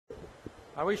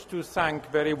I wish to thank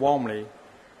very warmly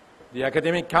the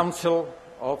Academic Council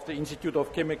of the Institute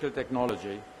of Chemical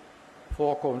Technology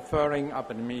for conferring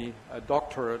upon me a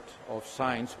Doctorate of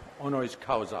Science honoris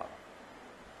causa.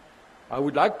 I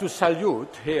would like to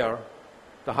salute here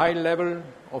the high level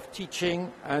of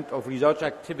teaching and of research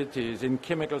activities in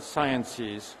chemical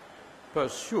sciences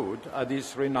pursued at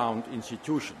this renowned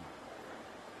institution.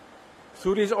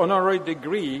 Through this honorary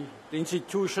degree, the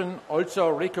institution also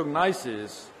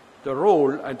recognizes the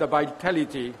role and the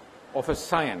vitality of a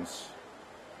science,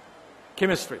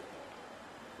 chemistry.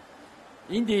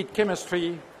 Indeed,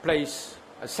 chemistry plays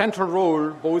a central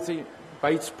role both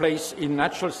by its place in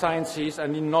natural sciences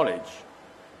and in knowledge,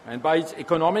 and by its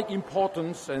economic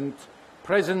importance and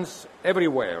presence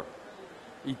everywhere.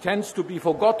 It tends to be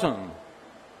forgotten,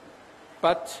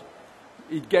 but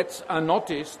it gets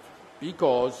unnoticed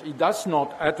because it does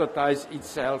not advertise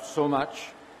itself so much.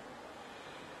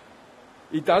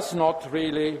 It does not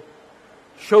really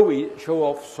show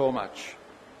off so much.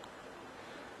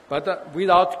 But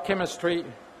without chemistry,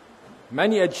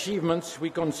 many achievements we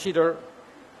consider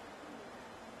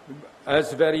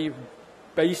as very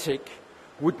basic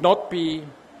would not be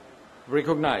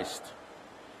recognized.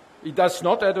 It does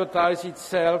not advertise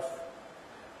itself,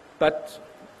 but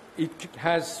it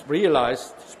has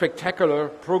realized spectacular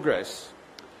progress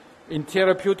in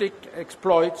therapeutic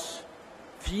exploits,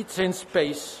 feats in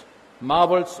space,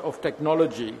 marvels of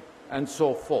technology, and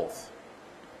so forth.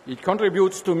 It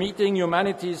contributes to meeting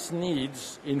humanity's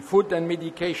needs in food and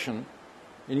medication,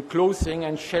 in clothing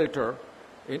and shelter,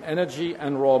 in energy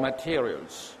and raw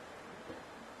materials.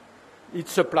 It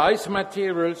supplies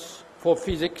materials for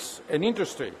physics and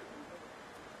industry.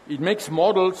 It makes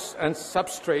models and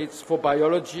substrates for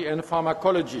biology and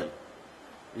pharmacology.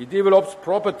 It develops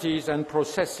properties and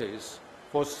processes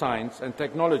for science and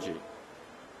technology.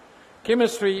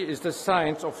 Chemistry is the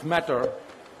science of matter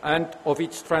and of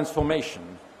its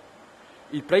transformation.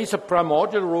 It plays a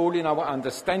primordial role in our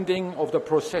understanding of the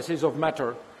processes of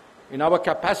matter, in our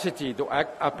capacity to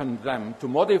act upon them, to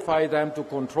modify them, to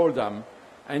control them,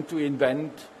 and to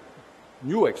invent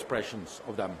new expressions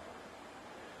of them.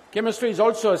 Chemistry is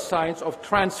also a science of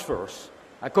transfers,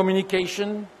 a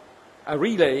communication, a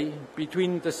relay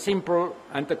between the simple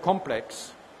and the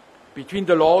complex, between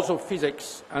the laws of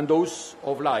physics and those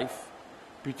of life,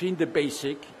 between the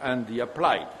basic and the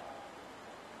applied.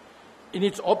 In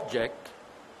its object,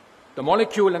 the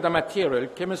molecule and the material,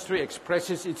 chemistry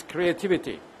expresses its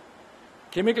creativity.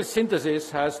 Chemical synthesis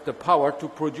has the power to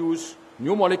produce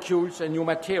new molecules and new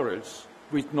materials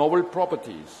with novel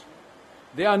properties.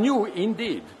 They are new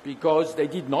indeed because they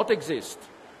did not exist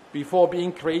before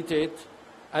being created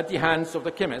at the hands of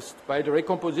the chemist by the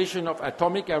recomposition of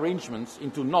atomic arrangements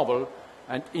into novel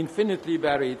and infinitely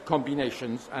varied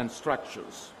combinations and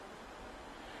structures.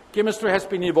 Chemistry has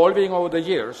been evolving over the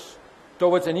years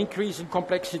towards an increase in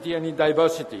complexity and in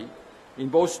diversity in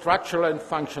both structural and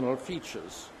functional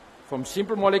features, from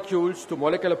simple molecules to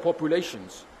molecular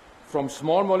populations, from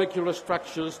small molecular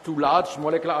structures to large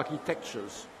molecular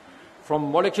architectures,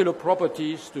 from molecular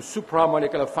properties to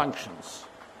supramolecular functions.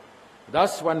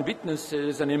 Thus, one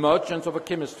witnesses an emergence of a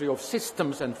chemistry of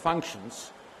systems and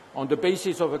functions on the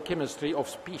basis of a chemistry of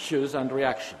species and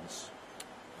reactions.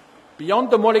 Beyond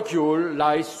the molecule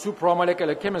lies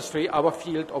supramolecular chemistry, our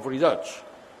field of research,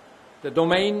 the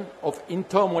domain of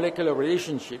intermolecular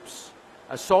relationships,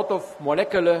 a sort of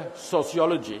molecular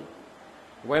sociology,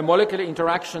 where molecular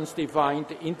interactions define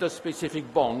the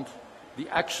interspecific bond, the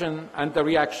action and the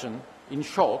reaction, in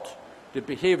short, the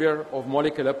behavior of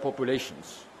molecular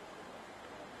populations.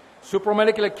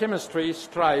 Supramolecular chemistry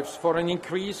strives for an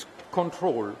increased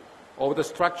control over the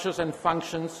structures and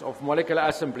functions of molecular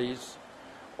assemblies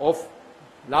of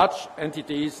large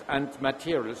entities and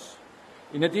materials.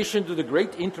 In addition to the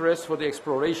great interest for the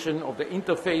exploration of the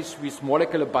interface with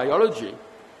molecular biology,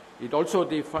 it also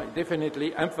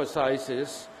definitely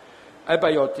emphasizes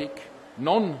abiotic,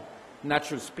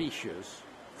 non-natural species,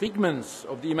 figments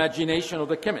of the imagination of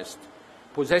the chemist,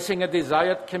 possessing a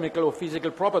desired chemical or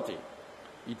physical property.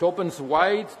 It opens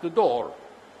wide the door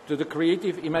to the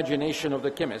creative imagination of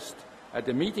the chemist at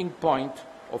the meeting point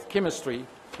of chemistry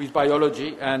with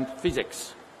biology and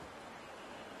physics.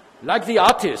 Like the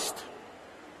artist,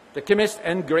 the chemist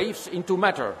engraves into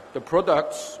matter the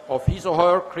products of his or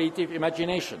her creative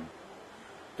imagination.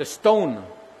 The stone,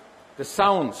 the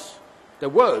sounds, the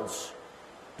words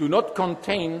do not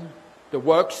contain the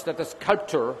works that the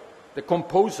sculptor, the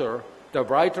composer, the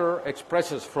writer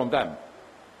expresses from them.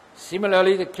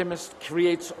 Similarly, the chemist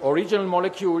creates original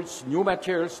molecules, new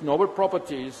materials, novel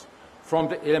properties from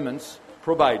the elements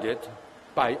provided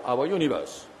by our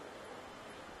universe.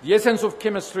 The essence of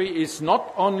chemistry is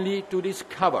not only to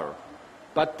discover,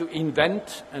 but to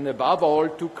invent and above all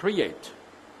to create.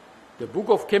 The book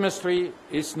of chemistry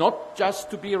is not just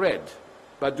to be read,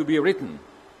 but to be written.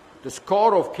 The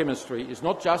score of chemistry is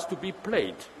not just to be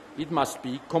played, it must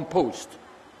be composed.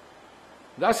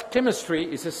 Thus,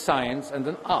 chemistry is a science and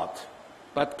an art,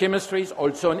 but chemistry is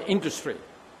also an industry.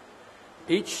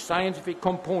 Each scientific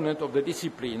component of the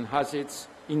discipline has its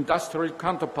industrial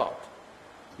counterpart.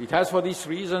 It has for this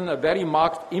reason a very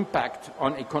marked impact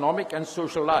on economic and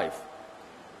social life.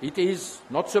 It is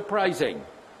not surprising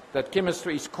that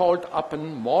chemistry is called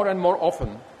upon more and more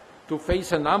often to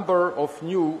face a number of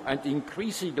new and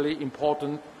increasingly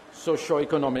important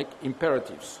socio-economic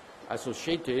imperatives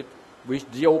associated with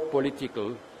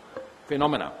geopolitical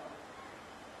phenomena.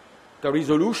 The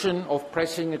resolution of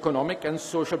pressing economic and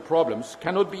social problems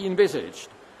cannot be envisaged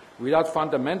without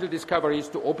fundamental discoveries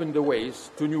to open the ways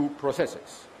to new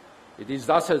processes. It is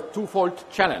thus a twofold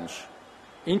challenge,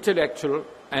 intellectual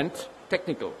and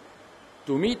technical.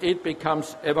 To meet it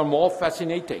becomes ever more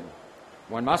fascinating.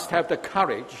 One must have the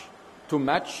courage to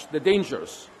match the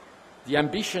dangers, the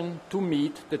ambition to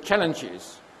meet the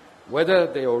challenges, whether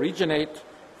they originate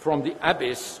from the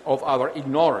abyss of our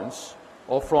ignorance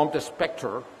or from the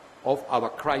spectre of our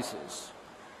crisis.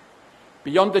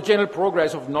 Beyond the general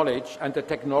progress of knowledge and the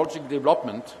technological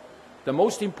development, the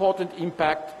most important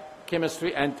impact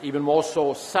chemistry and even more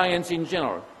so science in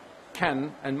general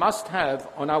can and must have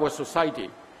on our society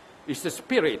is the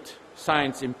spirit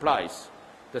science implies,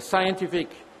 the scientific,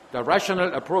 the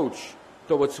rational approach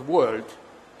towards the world,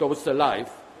 towards the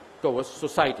life, towards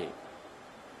society.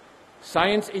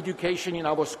 Science education in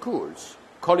our schools,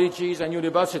 colleges and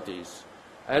universities,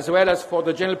 as well as for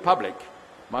the general public,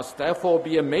 must therefore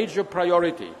be a major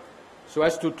priority so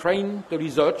as to train the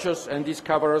researchers and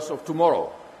discoverers of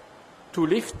tomorrow, to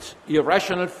lift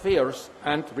irrational fears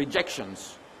and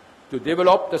rejections, to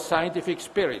develop the scientific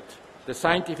spirit, the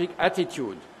scientific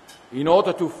attitude, in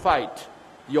order to fight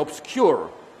the obscure,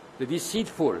 the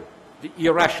deceitful, the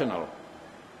irrational.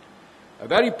 A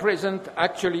very present,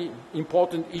 actually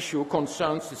important issue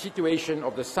concerns the situation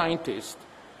of the scientist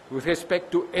with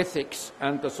respect to ethics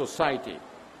and the society.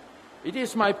 It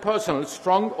is my personal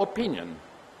strong opinion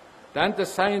that the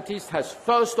scientist has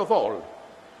first of all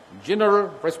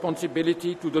general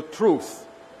responsibility to the truth,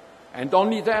 and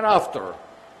only thereafter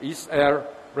is there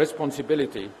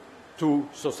responsibility to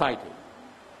society.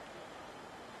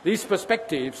 These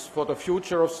perspectives for the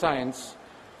future of science,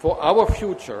 for our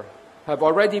future, have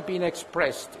already been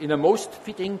expressed in the most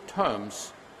fitting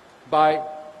terms by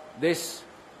this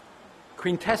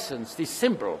quintessence, this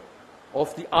symbol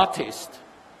of the artist,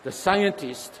 the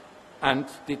scientist, and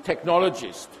the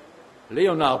technologist,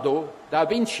 Leonardo da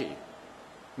Vinci.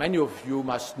 Many of you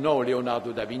must know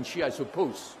Leonardo da Vinci, I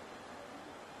suppose.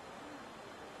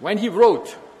 When he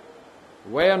wrote,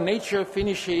 "Where nature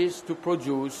finishes to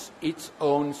produce its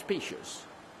own species,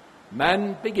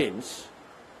 man begins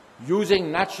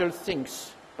using natural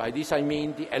things," by this I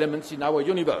mean the elements in our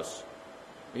universe,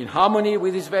 "in harmony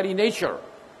with his very nature,"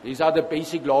 these are the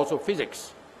basic laws of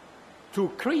physics, "to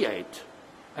create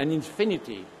an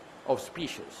infinity of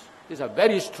species." These are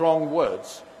very strong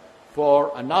words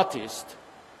for an artist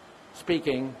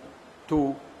speaking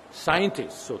to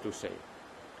scientists, so to say.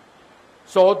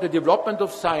 So the development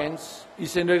of science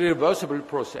is an irreversible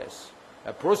process,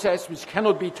 a process which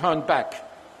cannot be turned back.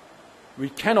 We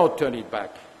cannot turn it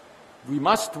back. We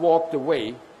must walk the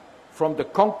way from the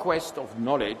conquest of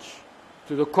knowledge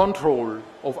to the control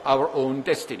of our own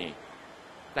destiny.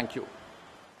 Thank you.